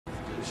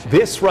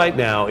This right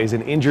now is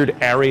an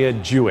injured Aria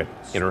Jewett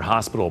in her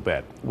hospital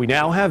bed. We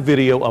now have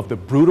video of the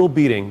brutal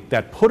beating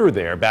that put her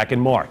there back in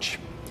March.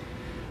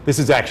 This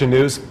is Action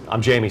News.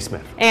 I'm Jamie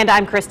Smith. And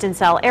I'm Kristen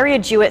Sell. Aria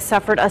Jewett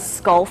suffered a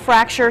skull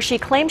fracture. She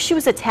claims she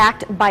was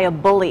attacked by a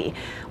bully.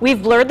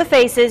 We've blurred the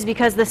faces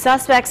because the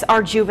suspects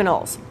are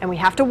juveniles. And we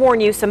have to warn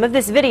you, some of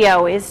this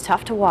video is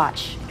tough to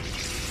watch.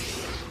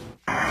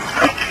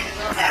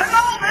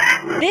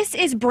 This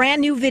is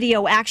brand new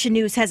video Action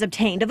News has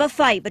obtained of a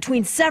fight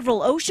between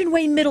several Ocean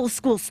Way Middle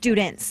School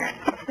students.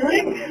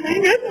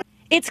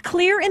 It's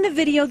clear in the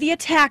video the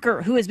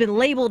attacker, who has been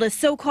labeled a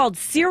so-called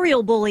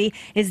serial bully,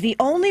 is the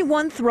only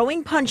one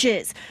throwing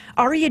punches.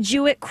 Aria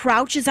Jewett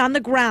crouches on the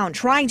ground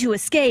trying to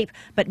escape,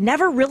 but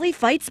never really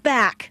fights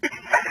back.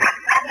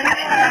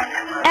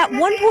 At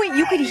one point,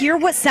 you could hear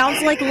what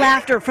sounds like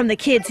laughter from the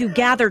kids who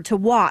gathered to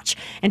watch.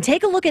 And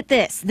take a look at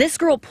this. This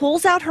girl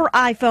pulls out her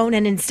iPhone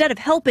and instead of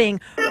helping,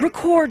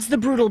 records the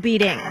brutal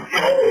beating.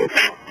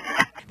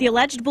 The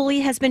alleged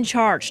bully has been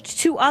charged.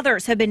 2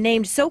 others have been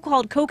named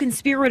so-called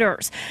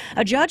co-conspirators.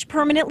 A judge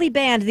permanently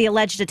banned the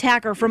alleged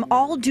attacker from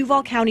all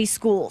Duval County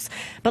schools.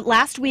 But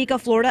last week, a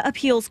Florida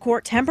appeals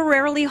court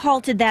temporarily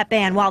halted that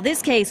ban while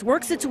this case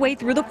works its way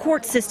through the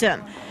court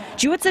system.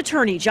 Jewett's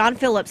attorney, John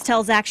Phillips,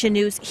 tells Action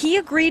News he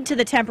agreed to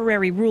the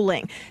temporary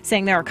ruling,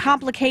 saying there are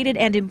complicated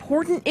and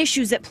important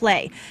issues at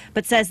play,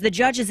 but says the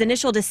judge's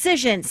initial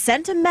decision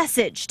sent a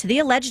message to the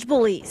alleged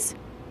bullies.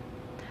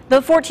 The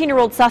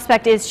 14-year-old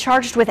suspect is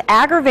charged with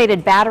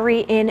aggravated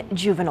battery in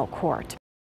juvenile court.